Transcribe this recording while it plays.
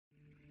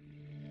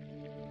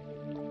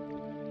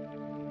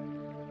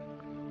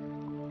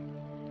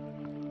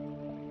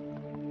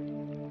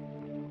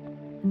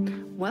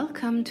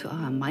Welcome to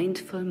our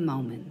mindful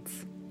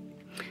moments.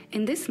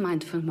 In this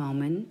mindful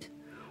moment,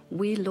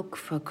 we look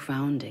for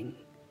grounding.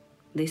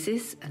 This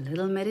is a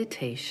little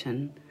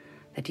meditation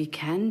that you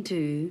can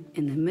do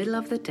in the middle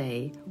of the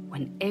day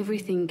when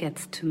everything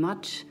gets too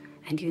much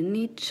and you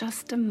need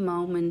just a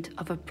moment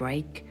of a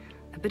break,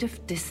 a bit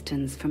of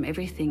distance from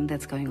everything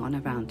that's going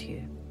on around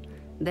you.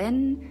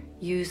 Then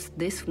use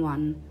this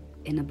one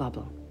in a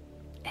bubble.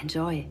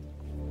 Enjoy.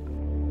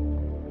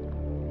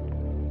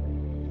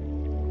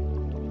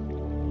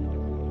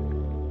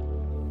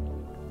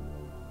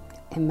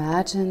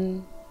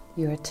 Imagine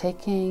you're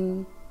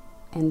taking,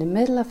 in the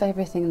middle of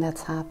everything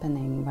that's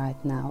happening right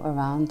now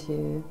around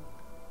you,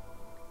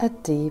 a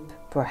deep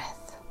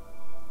breath.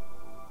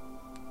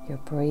 You're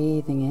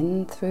breathing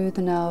in through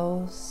the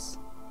nose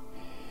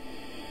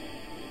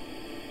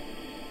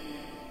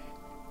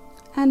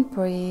and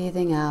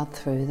breathing out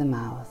through the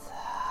mouth.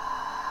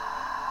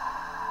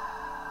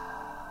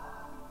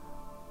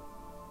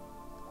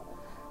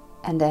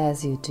 And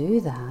as you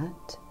do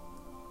that,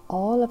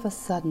 all of a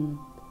sudden,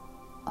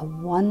 a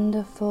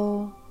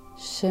wonderful,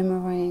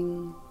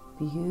 shimmering,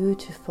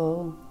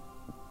 beautiful,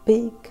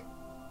 big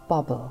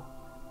bubble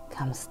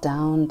comes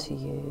down to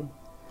you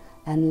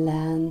and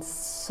lands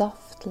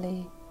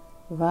softly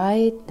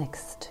right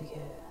next to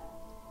you.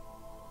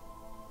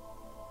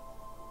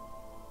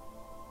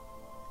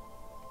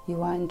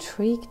 You are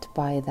intrigued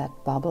by that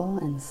bubble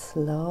and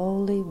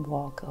slowly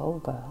walk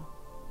over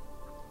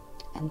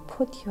and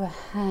put your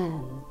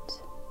hand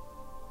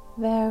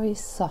very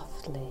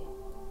softly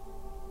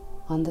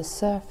on the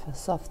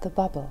surface of the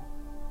bubble.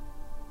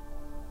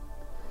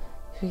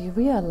 You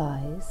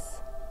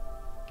realize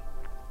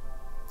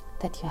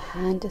that your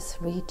hand is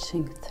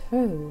reaching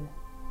through,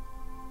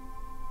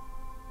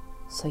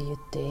 so you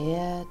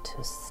dare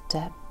to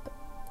step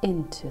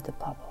into the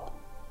bubble.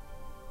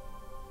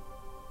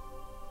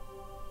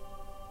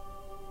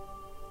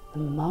 The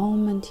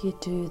moment you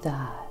do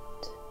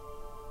that,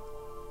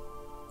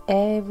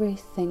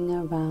 everything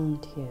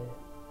around you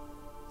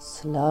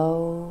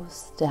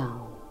slows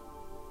down.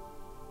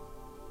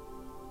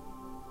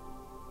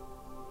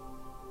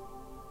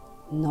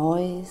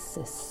 Noise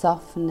is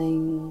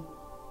softening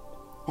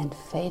and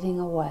fading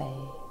away.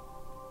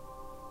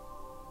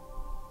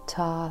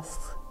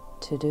 Tasks,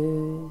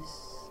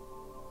 to-dos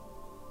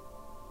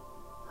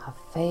are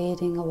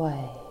fading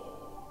away.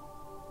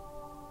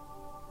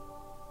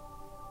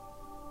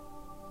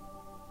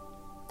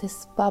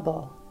 This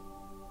bubble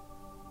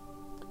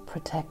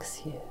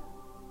protects you.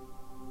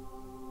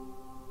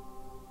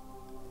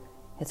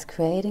 It's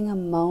creating a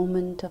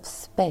moment of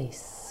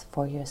space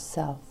for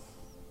yourself.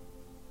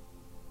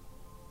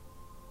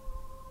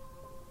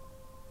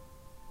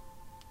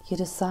 You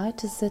decide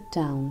to sit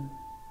down.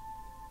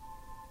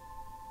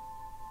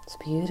 It's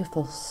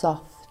beautiful,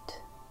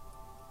 soft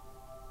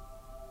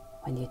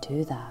when you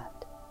do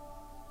that.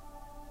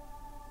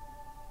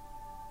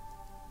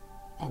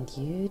 And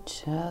you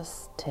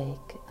just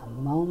take a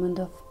moment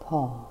of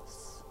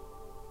pause,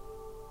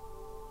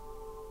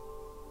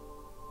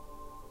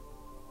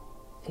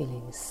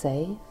 feeling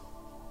safe,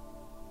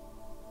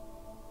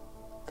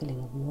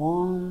 feeling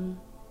warm,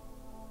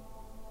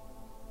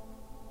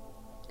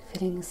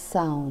 feeling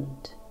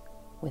sound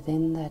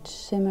within that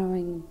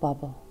shimmering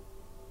bubble.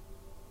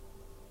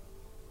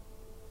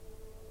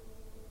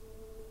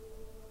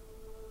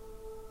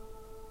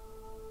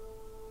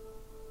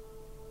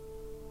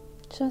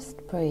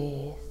 Just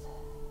breathe.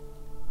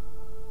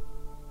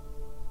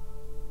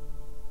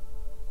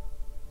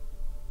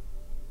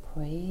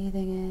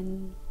 Breathing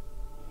in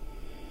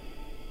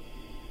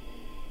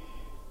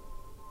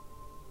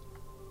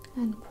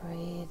and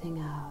breathing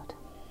out.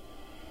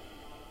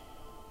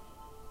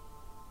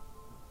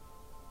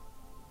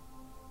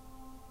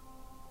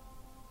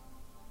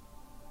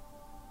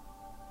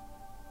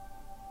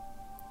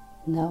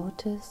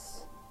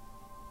 Notice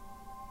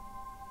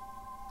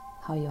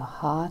how your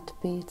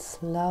heartbeat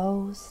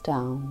slows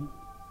down.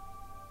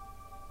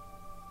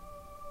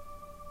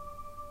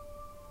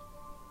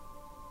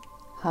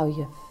 How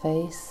your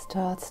face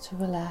starts to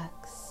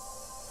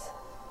relax.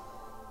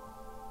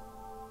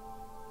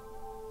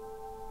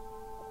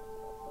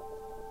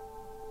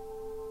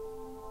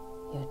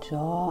 Your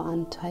jaw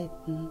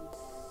untightens.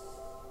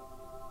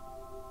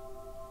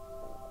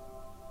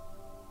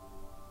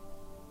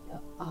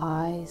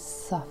 Eyes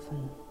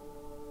soften.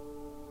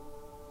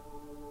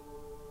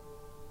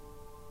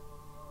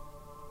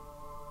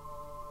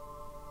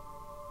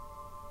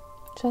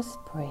 Just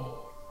breathe.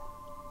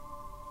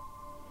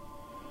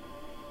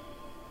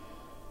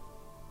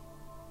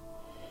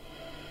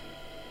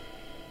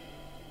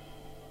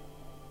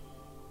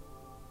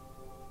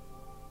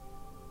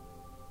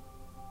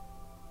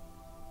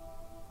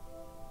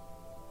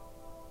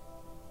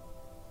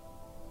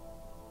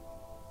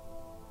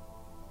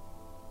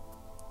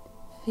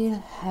 Feel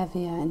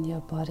heavier in your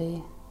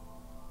body.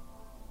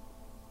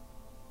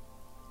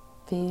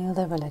 Feel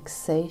the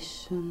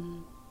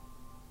relaxation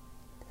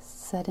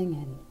setting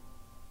in.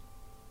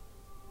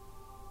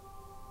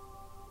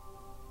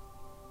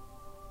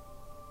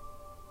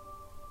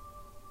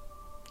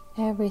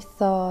 every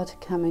thought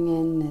coming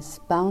in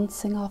is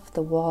bouncing off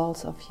the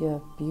walls of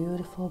your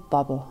beautiful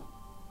bubble.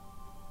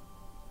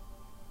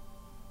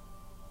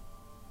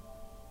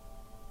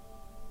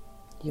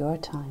 Your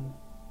time,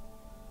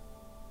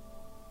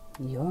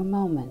 your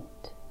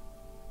moment.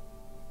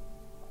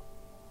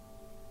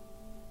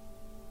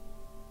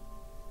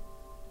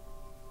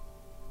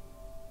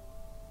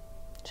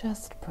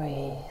 Just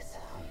breathe.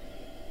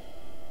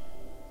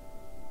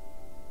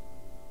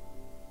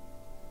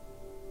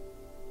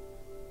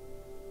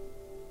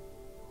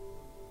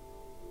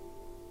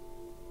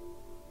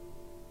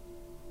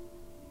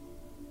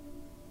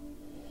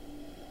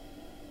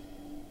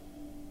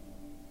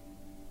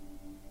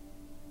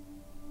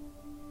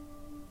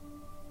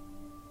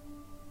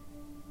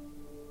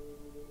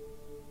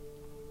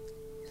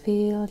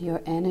 Feel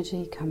your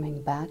energy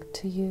coming back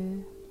to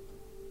you.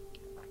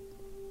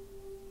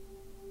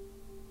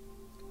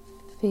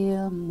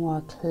 Feel more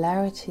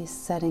clarity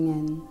setting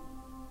in.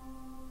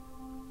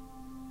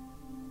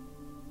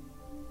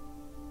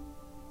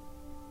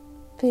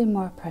 Feel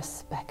more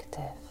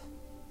perspective.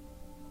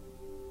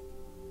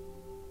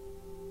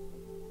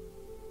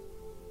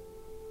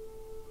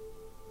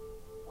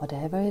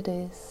 Whatever it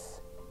is,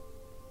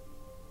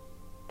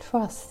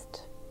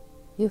 trust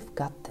you've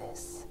got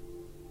this.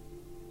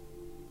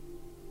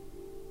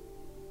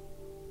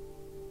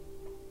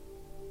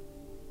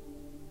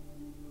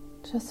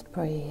 Just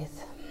breathe.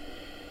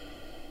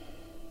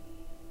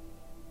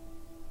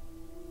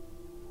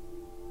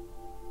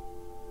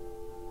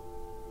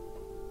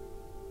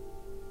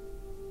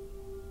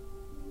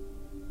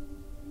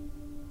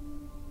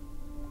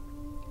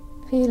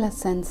 Feel a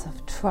sense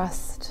of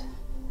trust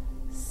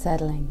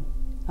settling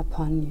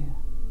upon you.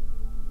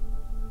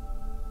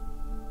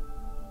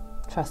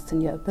 Trust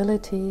in your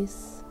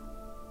abilities,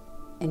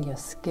 in your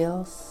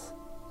skills,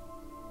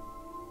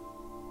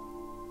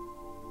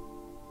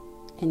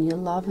 in your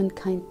love and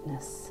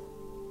kindness.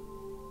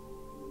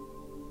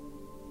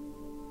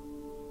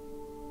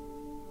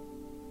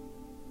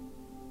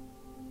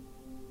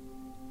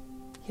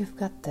 You've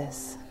got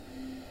this.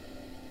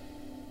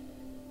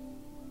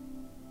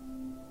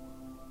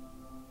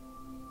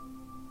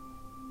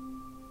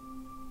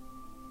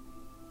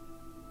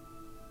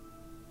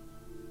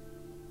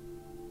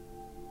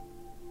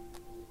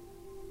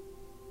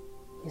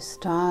 You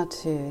start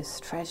to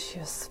stretch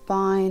your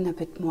spine a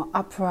bit more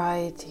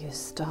upright. You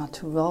start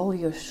to roll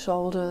your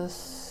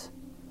shoulders.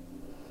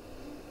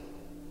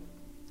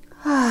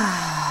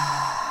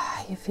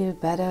 You feel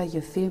better.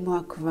 You feel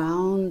more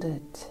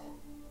grounded.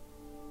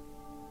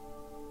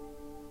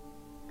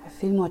 I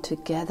feel more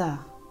together.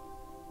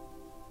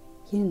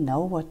 You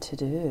know what to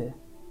do.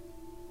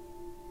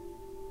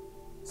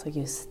 So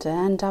you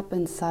stand up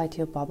inside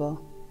your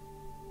bubble.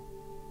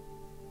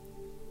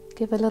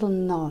 Give a little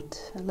nod,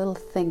 a little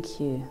thank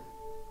you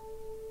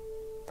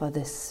for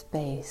this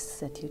space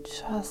that you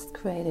just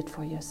created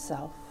for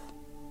yourself.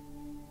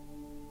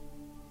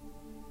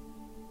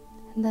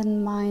 And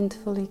then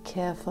mindfully,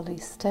 carefully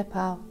step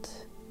out.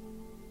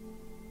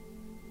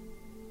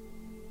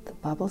 The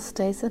bubble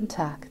stays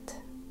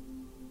intact,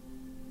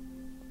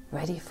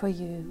 ready for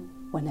you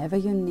whenever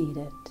you need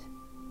it.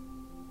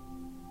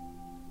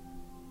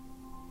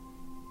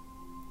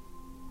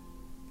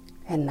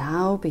 And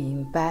now,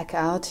 being back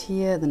out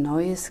here, the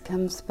noise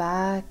comes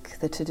back,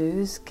 the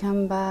to-dos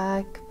come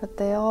back, but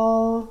they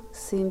all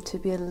seem to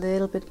be a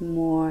little bit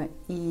more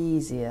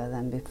easier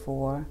than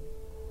before.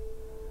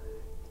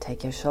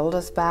 Take your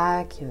shoulders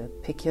back, you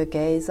pick your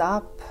gaze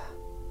up.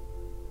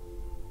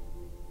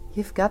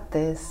 You've got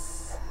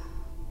this.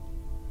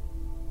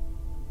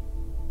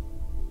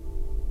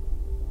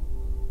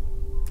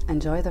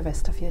 Enjoy the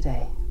rest of your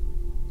day.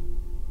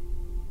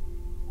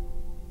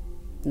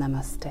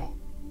 Namaste.